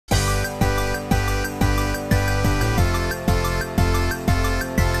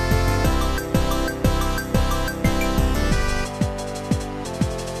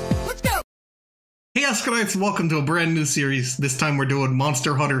EscoNitz, welcome to a brand new series. This time we're doing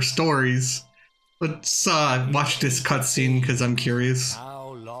Monster Hunter Stories. Let's watch this cutscene because I'm curious.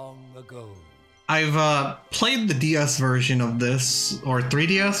 How long ago? I've played the DS version of this, or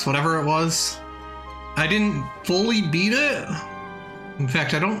 3DS, whatever it was. I didn't fully beat it. In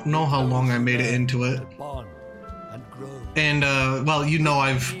fact, I don't know how long I made it into it. And, well, you know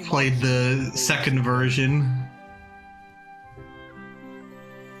I've played the second version.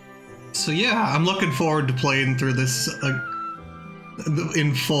 So yeah, I'm looking forward to playing through this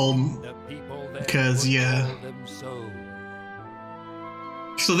in full, because yeah.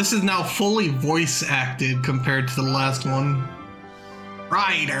 So this is now fully voice acted compared to the last one.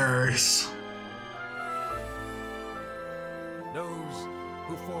 Riders! Those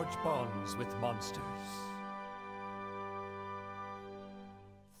who forge bonds with monsters.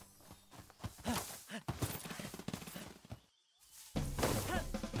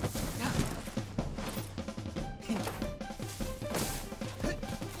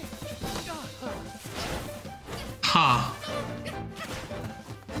 Huh.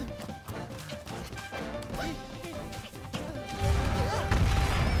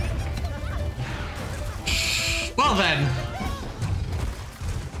 Well then.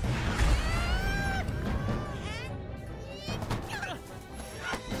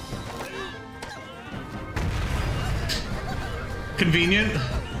 Convenient.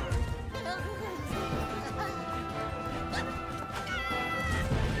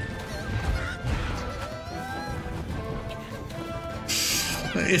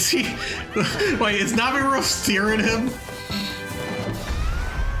 Is he? Wait, is Nabiro steering him?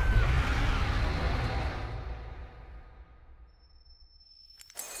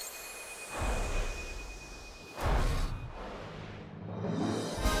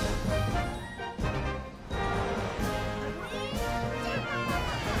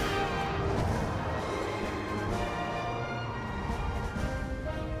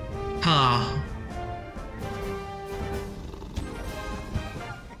 Huh.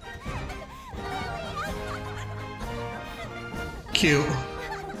 Cute.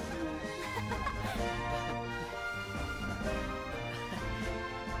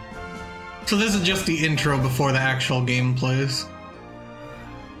 So this is just the intro before the actual game plays.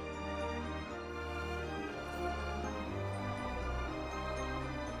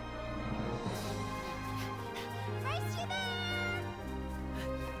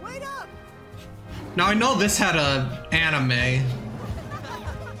 Wait up! Now I know this had a anime.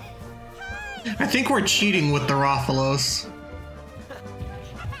 I think we're cheating with the Rathalos.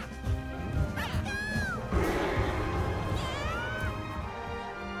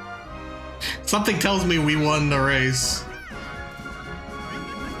 Something tells me we won the race.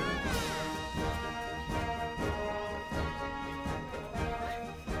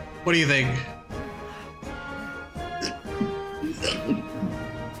 What do you think?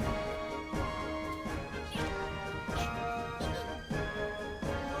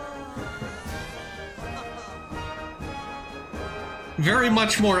 Very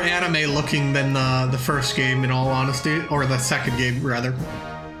much more anime looking than the first game, in all honesty, or the second game, rather.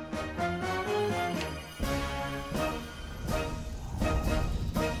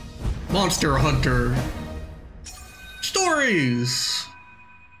 Monster Hunter Stories!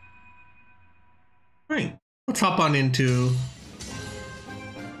 Right, let's hop on into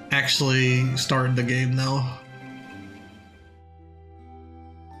actually starting the game now.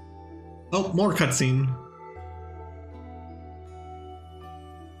 Oh, more cutscene.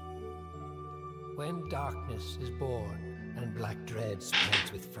 When darkness is born and black dread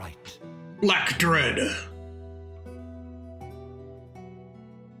spreads with fright. Black Dread.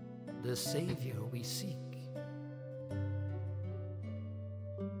 The savior we seek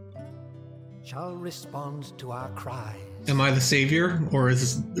shall respond to our cries. Am I the savior, or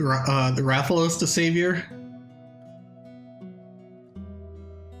is the Rathalos the savior?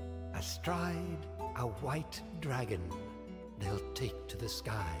 Astride a white dragon, they'll take to the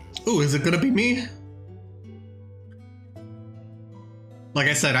skies. Ooh, is it gonna be me? Like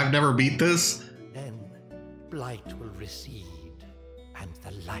I said, I've never beat this. Then blight will recede, and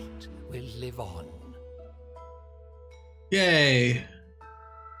the light will live on. Yay.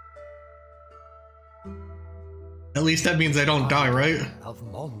 At least that means I don't die, right? Of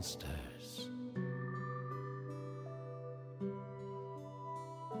monsters.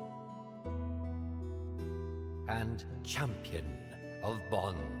 And champion of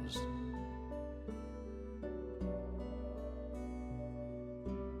bonds.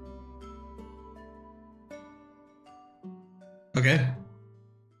 Okay.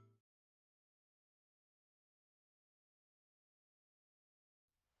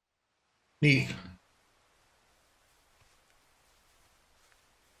 Neat.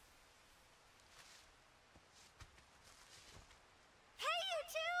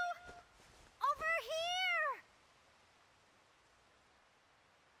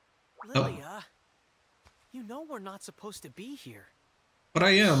 Lilia, you know we're not supposed to be here. But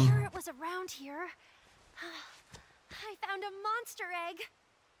I am. Sure it was around here. I found a monster egg.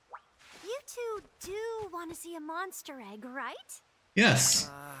 You two do want to see a monster egg, right? Yes.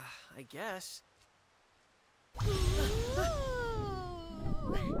 I guess. Ooh.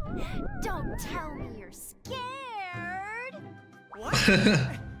 Don't tell me you're scared. What?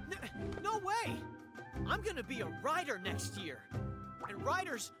 No way! I'm gonna be a rider next year. And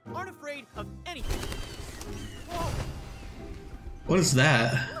riders aren't afraid of anything. Whoa! What is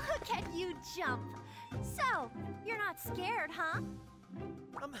that? Look at you jump. So, you're not scared, huh?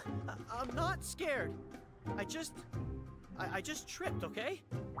 I'm not scared. I just tripped, okay?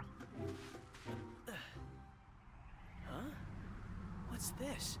 Huh? What's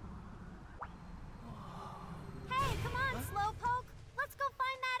this? Hey, come on, Slowpoke. Let's go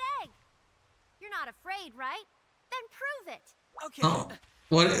find that egg. You're not afraid, right? Then prove it. Okay. Oh,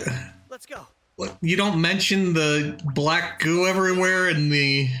 what? Let's go. What? You don't mention the black goo everywhere and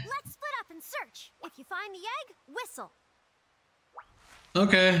the... Let's split up and search. If you find the egg, whistle.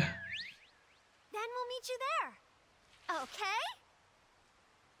 Okay. Then we'll meet you there. Okay?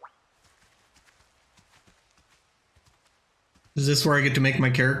 Is this where I get to make my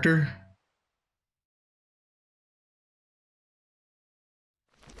character?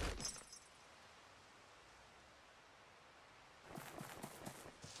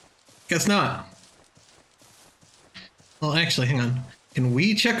 Guess not. Well, actually, hang on. Can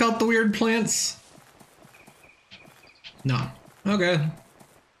we check out the weird plants? No. Okay.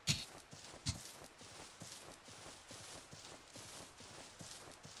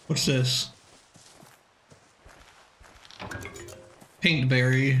 What's this?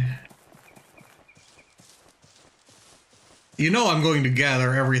 Paintberry. You know I'm going to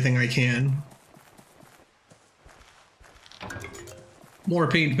gather everything I can. More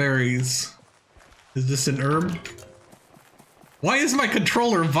paintberries. Is this an herb? Why is my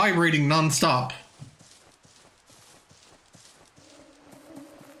controller vibrating non-stop?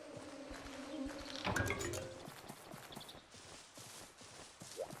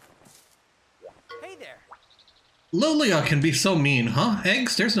 Hey there. Lilia can be so mean, huh?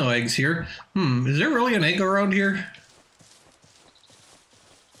 Eggs? There's no eggs here. Is there really an egg around here?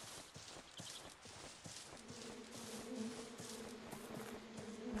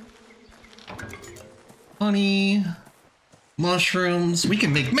 Honey, mushrooms. We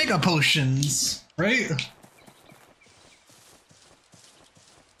can make mega potions, right?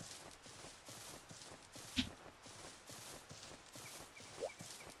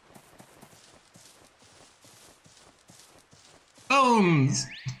 Bones!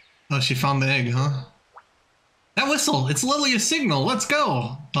 Oh, she found the egg, huh? That whistle! It's Lilia's signal! Let's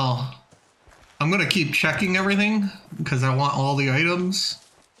go! Oh. I'm gonna keep checking everything, because I want all the items.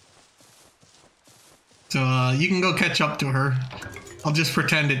 So, you can go catch up to her. I'll just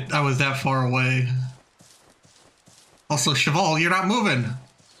pretend I was that far away. Also, Cheval, you're not moving!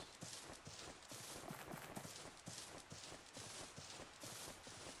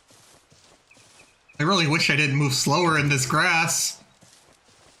 I really wish I didn't move slower in this grass.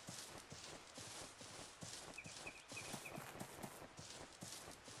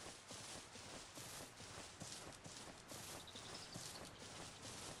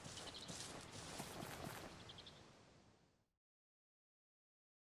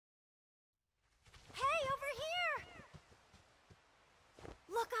 Hey, over here!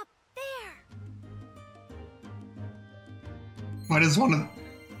 Look up there! Why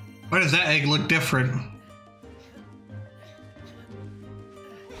does that egg look different?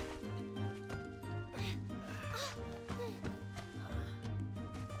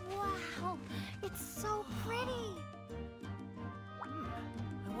 Wow, it's so pretty.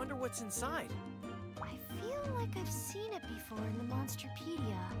 I wonder what's inside. I feel like I've seen it before in the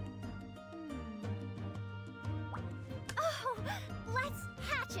Monsterpedia. Oh, let's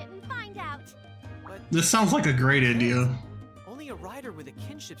hatch it and find out. But This sounds like a great idea. only a rider with a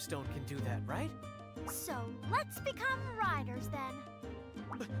kinship stone can do that, right? So, let's become riders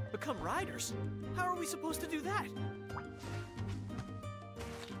then. Become riders? How are we supposed to do that?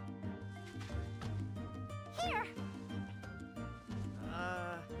 Here!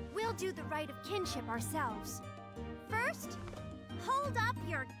 We'll do the rite of kinship ourselves. First, hold up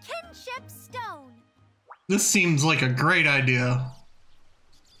your kinship stone. This seems like a great idea.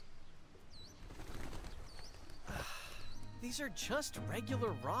 These are just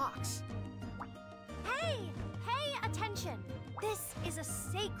regular rocks. Hey, pay attention. This is a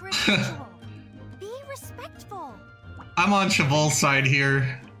sacred ritual. Be respectful. I'm on Cheval's side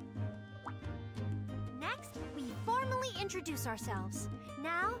here. Next, we formally introduce ourselves.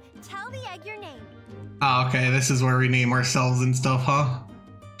 Now, Now, tell the egg your name. Oh, okay, this is where we name ourselves and stuff, huh?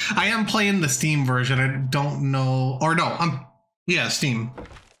 I am playing the Steam version. I don't know, or no, yeah, Steam.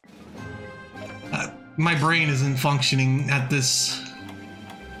 My brain isn't functioning at this.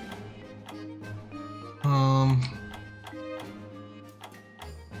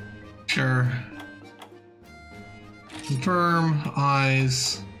 Sure. Confirm,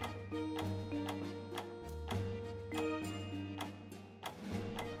 eyes.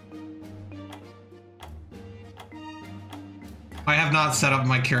 I have not set up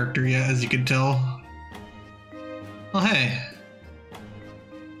my character yet, as you can tell. Oh, hey.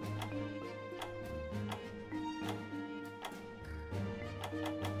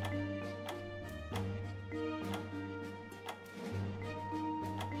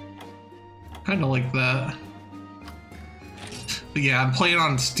 Kind of like that. But yeah, I'm playing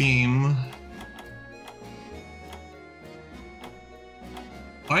on Steam.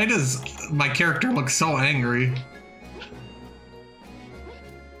 Why does my character look so angry?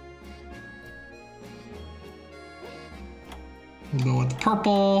 We'll go with the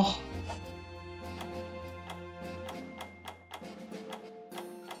purple.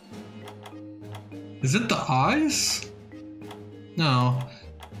 Is it the eyes? No.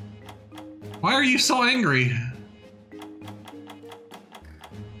 Why are you so angry?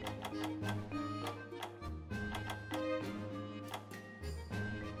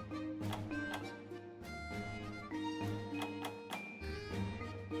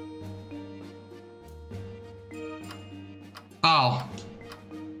 Oh.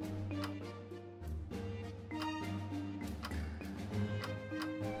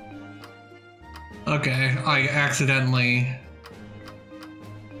 Okay, I accidentally...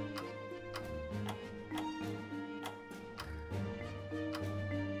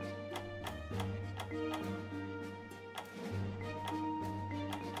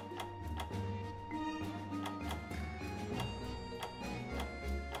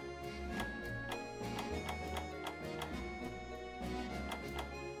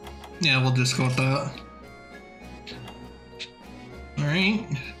 Yeah, we'll just go with that. Alright.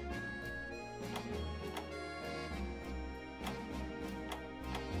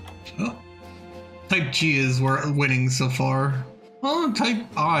 Oh. Type G is winning so far. Oh, type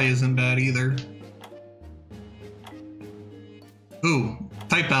I isn't bad either. Ooh,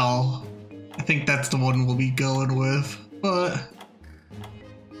 type L. I think that's the one we'll be going with, but...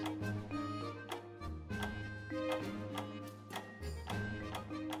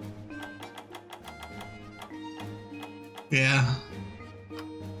 yeah.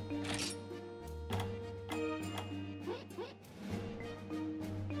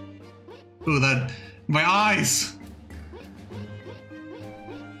 Ooh, that... my eyes!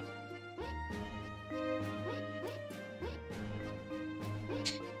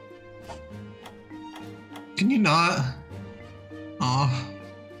 Can you not? Aw.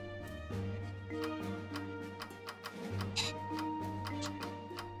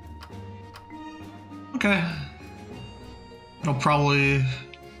 Okay. I'll probably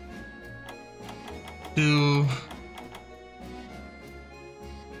do...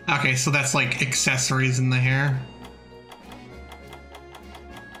 okay, so that's like accessories in the hair.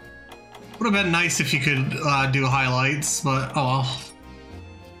 Would have been nice if you could do highlights, but oh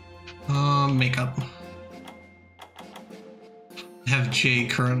well. Makeup. I have J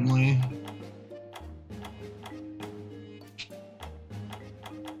currently.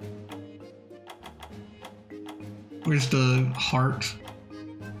 Where's the heart?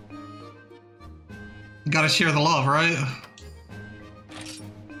 Gotta share the love, right?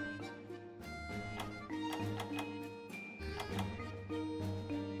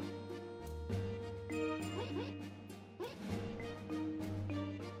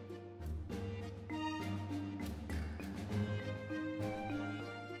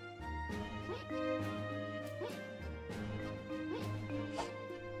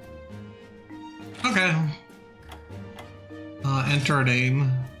 Okay. Enter a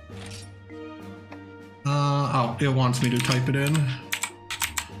name. Oh, it wants me to type it in.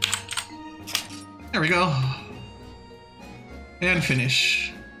 There we go. And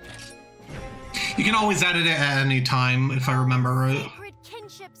finish. You can always edit it at any time, if I remember right. Sacred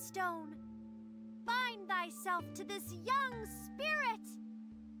kinship stone. Bind thyself to this young spirit.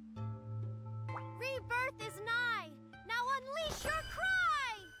 Rebirth is nigh. Now unleash your cry.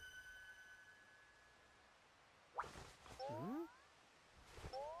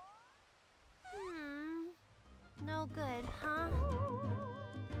 No good, huh?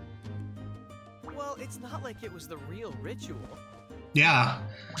 Well, it's not like it was the real ritual. Yeah.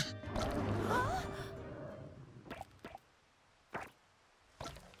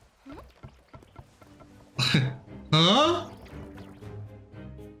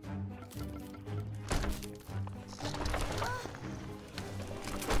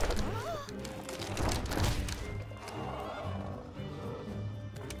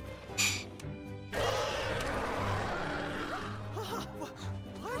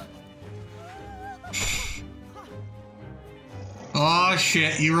 Oh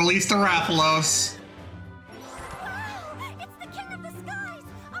shit, you released a Rathalos. Wow! It's the king of the skies!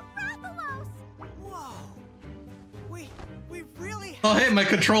 A Rathalos! Whoa! We really Oh hey, my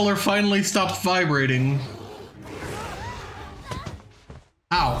controller finally stopped vibrating.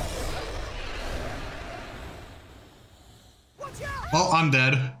 Ow. Watch out! Well, I'm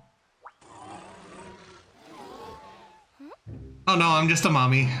dead. Oh no, I'm just a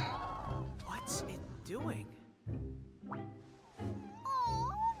mommy. What's it doing? Oh,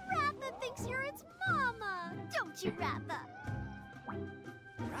 Ratha thinks you're its mama! Don't you, Ratha?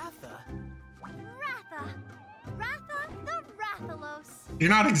 Ratha? Ratha! Ratha the Rathalos! You're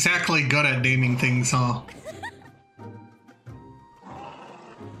not exactly good at naming things, huh?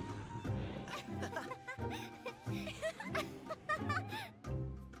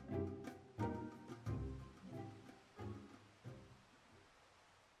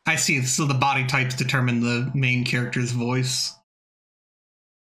 I see, so the body types determine the main character's voice.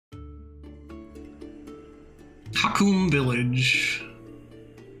 Hakum Village.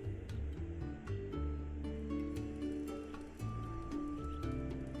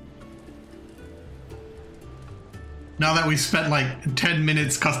 Now that we've spent like 10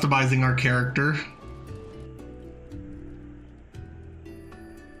 minutes customizing our character.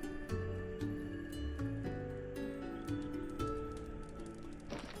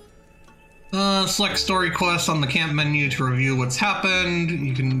 Select story quests on the camp menu to review what's happened.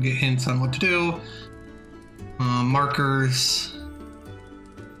 You can get hints on what to do. Markers.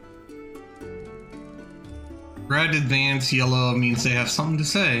 Red, advance, yellow means they have something to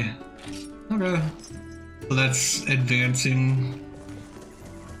say. Okay. So that's advancing.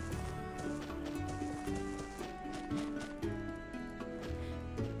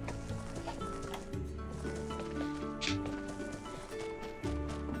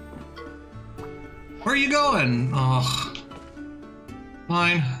 Where are you going? Ugh.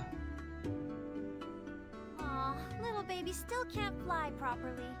 Fine. Aw, little baby still can't fly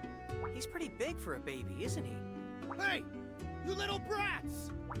properly. He's pretty big for a baby, isn't he? Hey! You little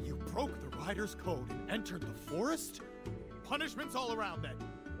brats! You broke the rider's code and entered the forest? Punishments all around then.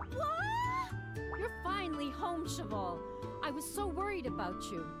 You're finally home, Cheval. I was so worried about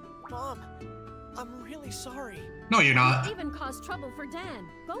you. Mom, I'm really sorry. No, you're You not. even caused trouble for Dan.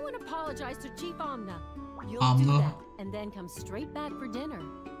 Go and apologize to Chief Omna. You'll Omna? do that, and then come straight back for dinner.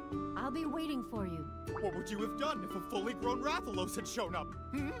 I'll be waiting for you. What would you have done if a fully grown Rathalos had shown up?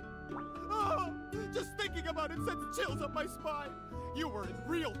 Hmm? Oh, just thinking about it sends chills up my spine. You were in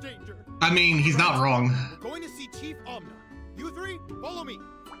real danger. I mean, he's not wrong. We're going to see Chief Omna. You three, follow me.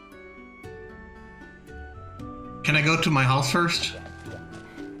 Can I go to my house first?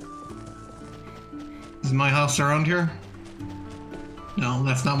 Is my house around here? No,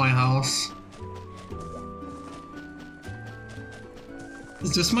 that's not my house.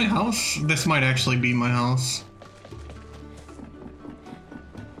 Is this my house? This might actually be my house.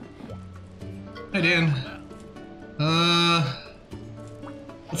 Hi, Dan.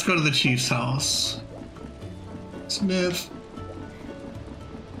 Let's go to the chief's house. Smith.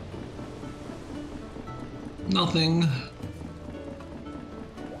 Nothing.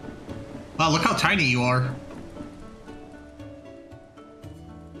 Wow, look how tiny you are.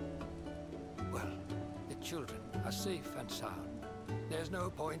 Well, the children are safe and sound. There's no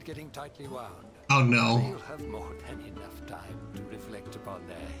point getting tightly wound. Oh no. They'll have more than enough time to reflect upon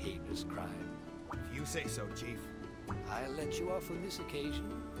their heinous crime. If you say so, Chief. I'll let you off on this occasion,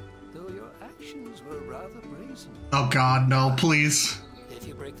 though your actions were rather brazen. Oh god, no, please. If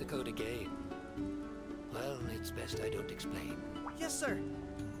you break the code again, well, it's best I don't explain. Yes, sir.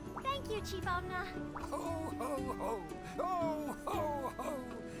 Thank you, Chief Omna. Ho, ho, ho! Ho, ho, ho!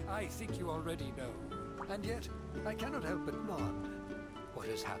 I think you already know. And yet, I cannot help but nod. What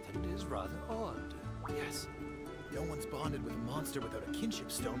has happened is rather odd. Yes. No one's bonded with a monster without a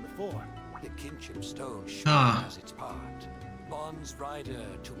kinship stone before. The kinship stone sure Ah. has its part. Bonds rider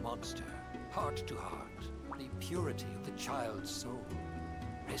to monster, heart to heart. The purity of the child's soul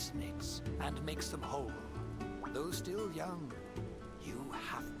resonates and makes them whole. Though still young, you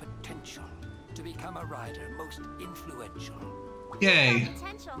have potential to become a rider most influential. Yay.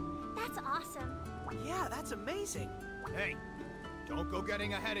 Potential. That's awesome. Yeah, that's amazing. Hey, don't go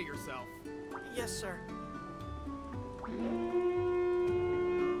getting ahead of yourself. Yes, sir.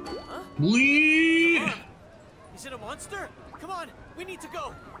 Huh? Whee! Mom, is it a monster? Come on, we need to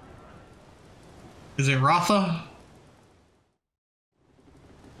go. Is it Ratha?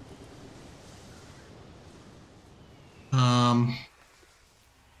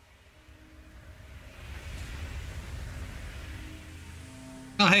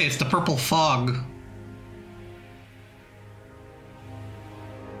 Oh hey, it's the purple fog.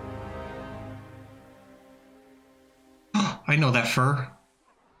 I know that fur.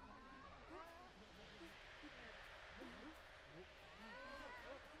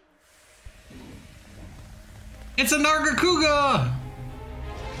 It's a Nargacuga!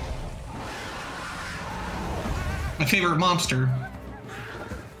 My favorite monster.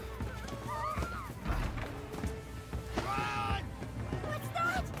 What's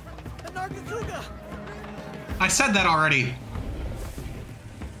that? A Nargacuga! I said that already.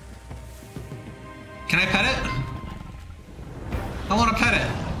 Can I pet it? I want to pet it.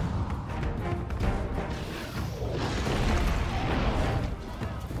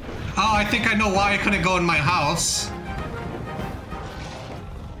 Oh, I think I know why I couldn't go in my house.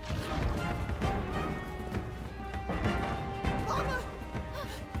 Mama!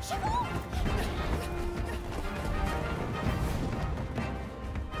 Siobhan!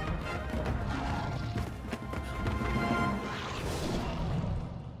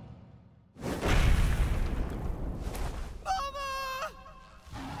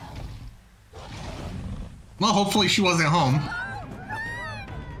 Well, hopefully she wasn't home.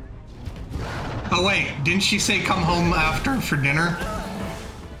 Oh wait, didn't she say come home after for dinner?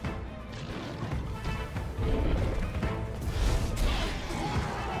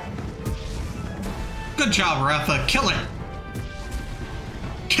 Good job, Ratha. Kill it!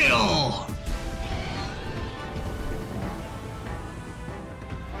 Kill!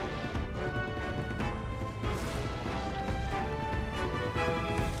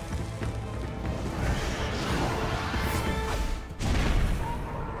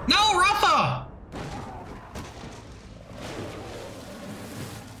 No, Ratha!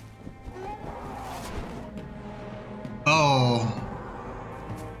 Oh.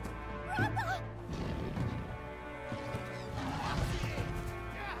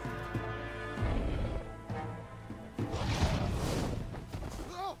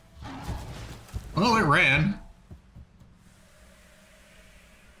 Well, it ran.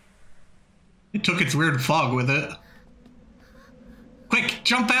 It took its weird fog with it. Quick,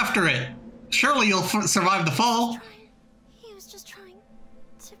 jump after it! Surely you'll survive the fall! He was just trying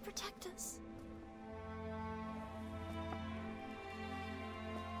to protect us.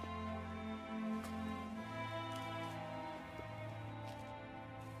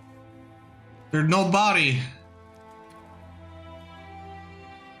 There's no body.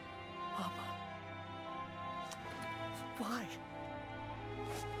 Mama. Why?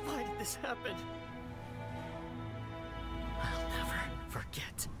 Why did this happen? I'll never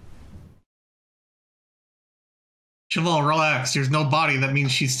forget. Cheval, relax. There's no body. That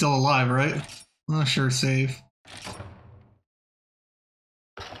means she's still alive, right? Oh, sure, save.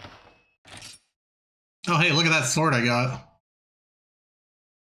 Oh, hey, look at that sword I got.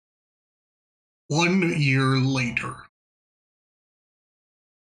 1 year later.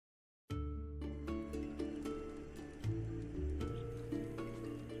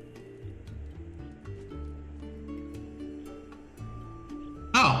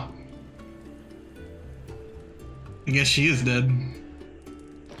 Oh. I guess she is dead.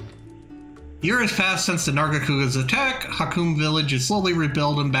 A year has passed since the Nargacuga's attack. Hakum village is slowly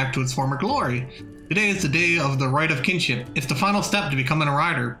rebuilt and back to its former glory. Today is the day of the rite of kinship. It's the final step to becoming a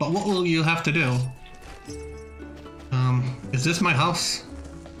rider, but what will you have to do? Is this my house?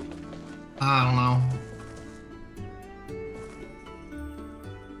 I don't know.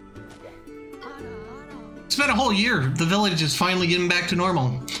 It's been a whole year. The village is finally getting back to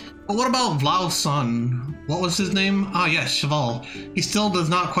normal. But what about Vlao's son? What was his name? Ah, yes, Cheval. He still does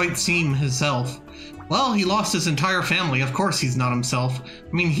not quite seem himself. Well, he lost his entire family. Of course he's not himself.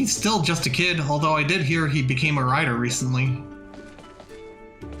 I mean, he's still just a kid, although I did hear he became a rider recently.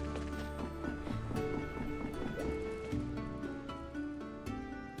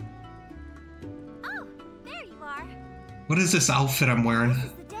 Oh, there you are. What is this outfit I'm wearing? This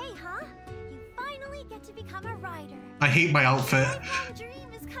is the day, huh? You finally get to become a rider. I hate my outfit. My long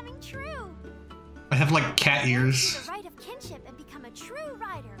dream is coming true. I have like cat ears. The rite of kinship and become a true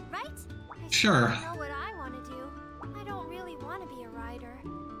rider, right? Sure. I know what I want to do. I don't really want to be a rider.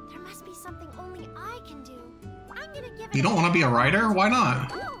 There must be something only I can do. I'm gonna give it. You don't want to be a rider? Why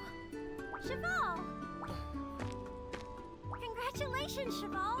not? Oh, Cheval! Congratulations,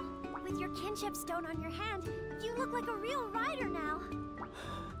 Cheval! With your kinship stone on your hand, you look like a real rider now.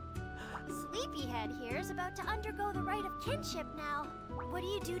 Sleepyhead here is about to undergo the rite of kinship now. What do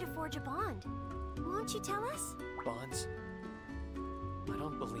you do to forge a bond? Won't you tell us? Bonds? I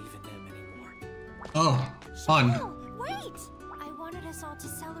don't believe in them anymore. Oh, fun. Oh, wait! I wanted us all to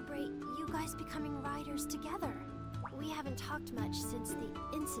celebrate you guys becoming riders together. We haven't talked much since the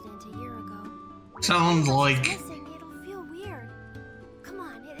incident a year ago. Sounds like... Missing, it'll feel weird. Come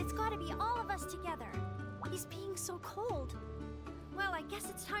on, it's gotta be all of us together. He's being so cold.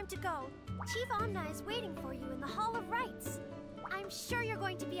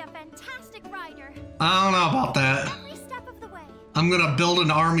 a fantastic rider. I don't know about that. Every step of the way. I'm gonna build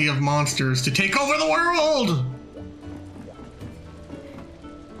an army of monsters to take over the world!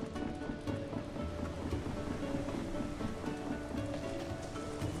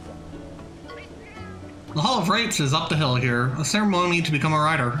 The Hall of Rites is up the hill here. A ceremony to become a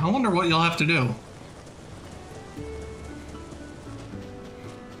rider. I wonder what you'll have to do.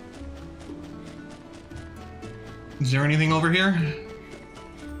 Is there anything over here?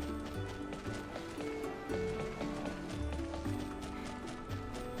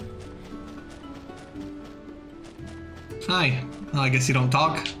 Hi. Oh, I guess you don't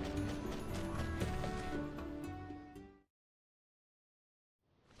talk.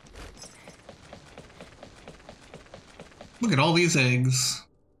 Look at all these eggs.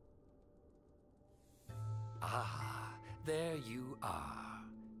 Ah, there you are.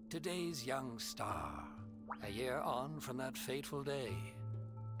 Today's young star. A year on from that fateful day.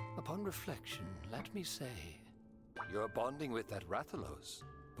 Upon reflection, let me say, your bonding with that Rathalos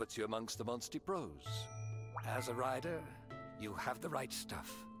puts you amongst the Monster Pros. As a rider, you have the right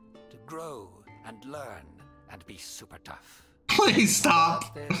stuff to grow and learn and be super tough. Please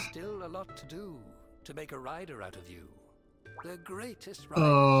stop. But there's still a lot to do to make a rider out of you. The greatest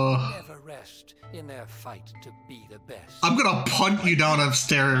riders never rest in their fight to be the best. I'm gonna punt you down I'll be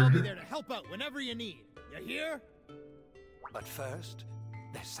upstairs. there to help out whenever you need. You hear? But first,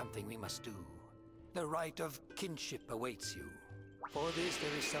 there's something we must do. The right of kinship awaits you. For this,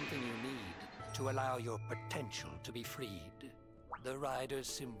 there is something you need to allow your potential to be freed. The rider's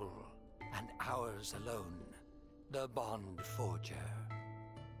symbol, and ours alone. The bond forger.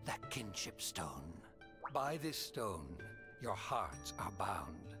 The kinship stone. By this stone, your hearts are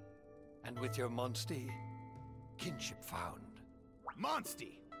bound. And with your Monstie, kinship found.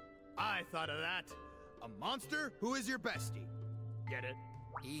 Monstie. I thought of that. A monster who is your bestie. Get it?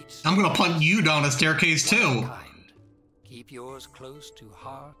 I'm gonna punt you down a staircase too. Kind. Keep yours close to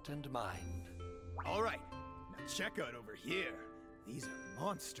heart and mind. All right. Now check out over here. These are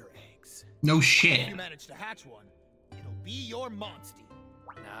monster eggs. No If shit. you manage to hatch one, it'll be your Monstie.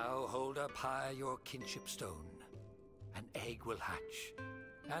 Now hold up high your kinship stone. An egg will hatch,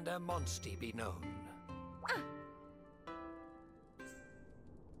 and a Monstie be known.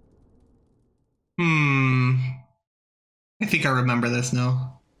 I think I remember this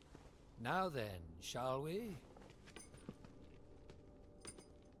now. Now then, shall we?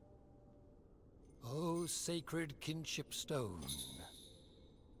 Oh, sacred kinship stone.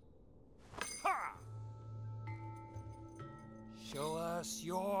 Ha! Show us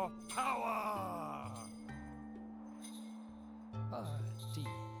your power! Parti,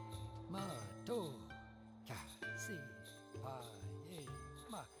 mato, kasi, paye,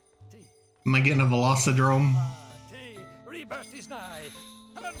 mati. Am I getting a Velocidrome? Parti, rebirth is nigh.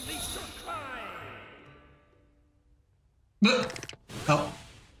 Unleash your cry! Oh.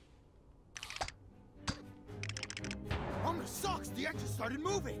 On the socks, the egg just started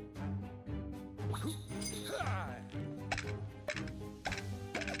moving.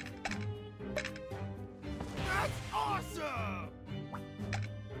 That's awesome!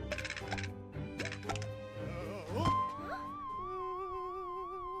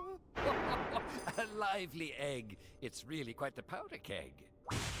 A lively egg. It's really quite the powder keg.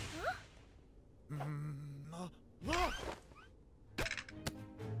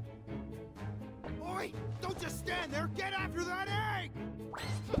 Oi! Don't just stand there! Get after that egg!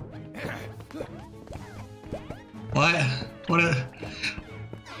 What? What a...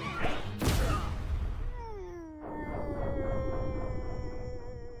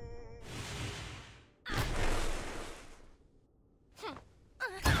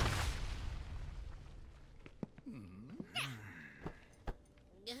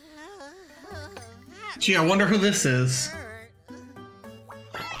 Gee, I wonder who this is. Who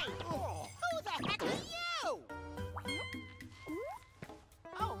the heck are you?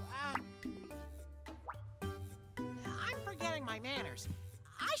 Oh, I'm forgetting my manners.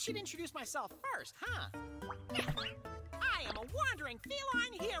 I should introduce myself first, huh? I am a wandering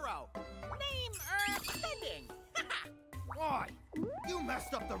feline hero. Name, Bending. Oi! You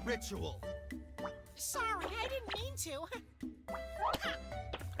messed up the ritual! Sorry, I didn't mean to.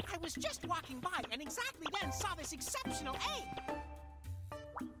 I was just walking by and exactly then saw this exceptional egg.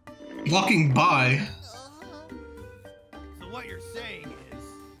 Walking by? So what you're saying is...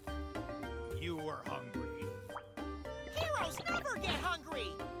 you were hungry. Heroes never get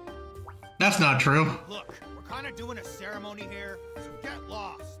hungry. That's not true. Look, we're kind of doing a ceremony here, so get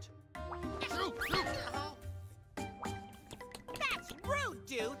lost. Shoot! Shoot! That's rude,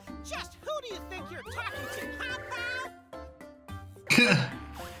 dude. Just who do you think you're talking to, huh, pal?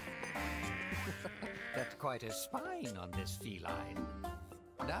 quite a spine on this feline.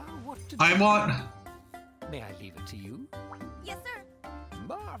 Now, what to do? I want. May I leave it to you? Yes, sir.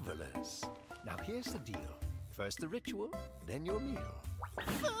 Marvelous. Now, here's the deal. First the ritual, then your meal.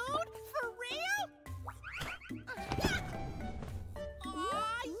 Food? For real?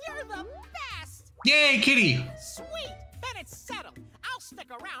 Aw, you're the best! Yay, kitty! Sweet! Then it's settled. I'll stick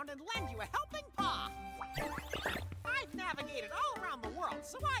around and lend you a helping paw. I've navigated all around the world,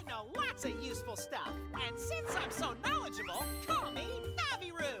 so I know lots of useful stuff. And since I'm so knowledgeable, call me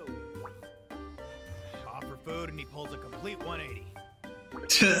Naviru. Offer food and he pulls a complete 180.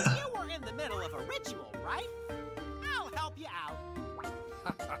 You were in the middle of a ritual, right? I'll help you out.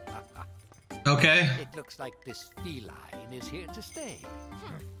 Okay. It looks like this feline is here to stay.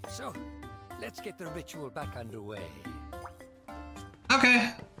 So, let's get the ritual back underway.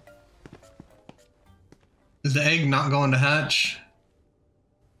 Okay. Is the egg not going to hatch?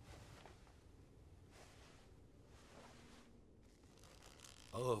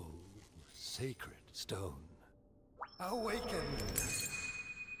 Oh, sacred stone. Awaken!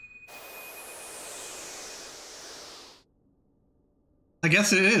 I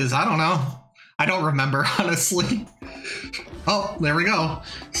guess it is. I don't know. I don't remember, honestly. Oh, there we go.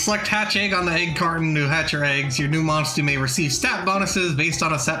 Select hatch egg on the egg carton to hatch your eggs. Your new monster may receive stat bonuses based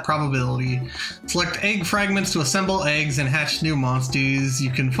on a set probability. Select egg fragments to assemble eggs and hatch new monsters.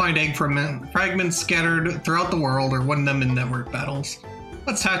 You can find egg fragments scattered throughout the world or win them in network battles.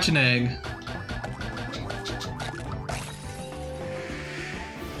 Let's hatch an egg.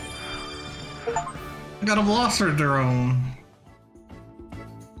 I got a Velociraptor drone.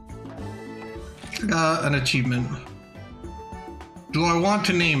 I got an achievement. Do I want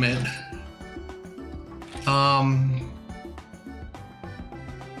to name it?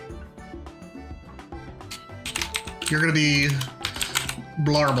 You're gonna be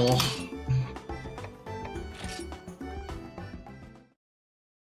Blarble.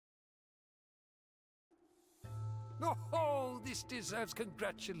 Oh, this deserves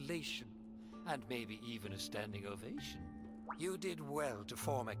congratulations, and maybe even a standing ovation. You did well to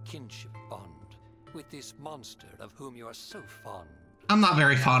form a kinship bond with this monster of whom you are so fond. I'm not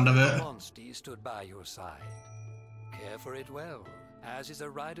very fond of it. Monsty stood by your side. Care for it well, as is a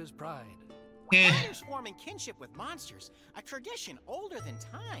rider's pride. Riders forming kinship with monsters, a tradition older than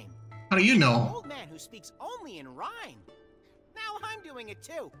time. How do you An know? old man who speaks only in rhyme. Now I'm doing it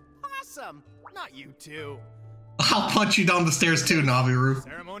too. Awesome. Not you two. I'll punch you down the stairs too, Naviru.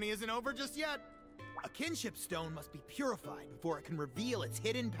 Ceremony isn't over just yet. A kinship stone must be purified before it can reveal its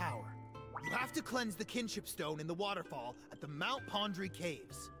hidden power. You have to cleanse the kinship stone in the waterfall at the Mount Pondry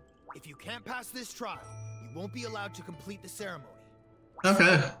Caves. If you can't pass this trial, you won't be allowed to complete the ceremony.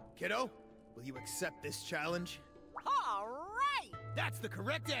 Okay. Kiddo, will you accept this challenge? All right. That's the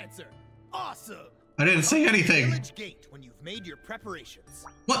correct answer. Awesome. I didn't say anything. Village gate when you've made your preparations.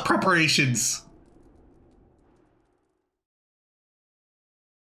 What preparations?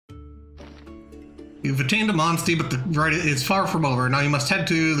 You've attained a monster, but the rite is far from over. Now you must head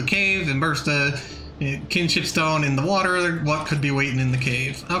to the cave and burst a kinship stone in the water. What could be waiting in the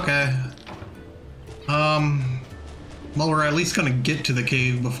cave? Okay. Well, we're at least gonna get to the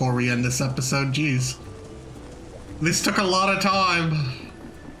cave before we end this episode. Jeez. This took a lot of time.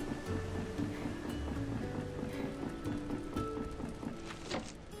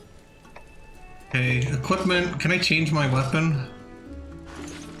 Okay, equipment. Can I change my weapon?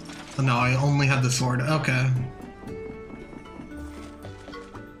 Oh, no, I only had the sword. Okay.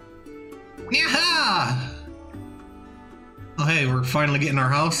 Yaha! Oh, hey, we're finally getting our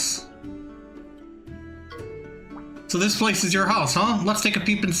house. So this place is your house, huh? Let's take a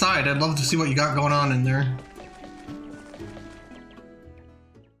peep inside. I'd love to see what you got going on in there.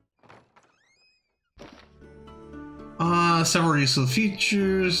 Several useful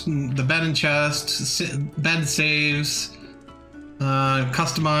features. The bed and chest, bed saves,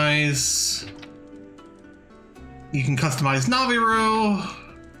 customize. You can customize Naviru.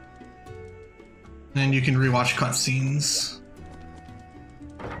 And you can rewatch cutscenes.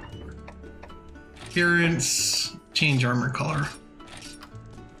 Appearance, change armor color.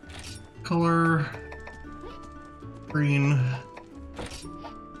 Color, green.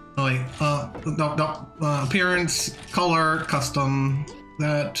 Oh wait, no, appearance, color, custom,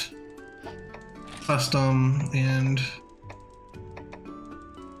 that, custom, and...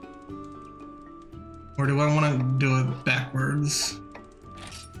 Or do I want to do it backwards?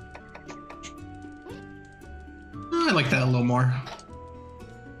 I like that a little more.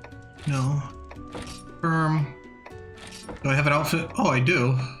 No. Firm. Do I have an outfit? Oh, I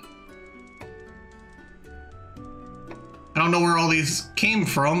do. I don't know where all these came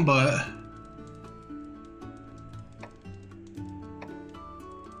from, but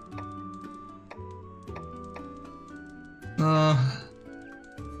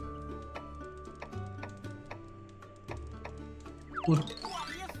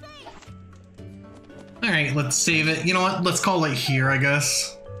Alright, let's save it. You know what? Let's call it here, I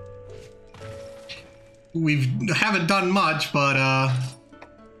guess. We haven't done much, but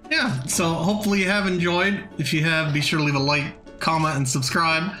yeah. So hopefully you have enjoyed. If you have, be sure to leave a like, comment, and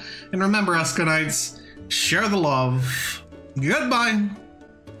subscribe. And remember, EscoNitz, share the love. Goodbye.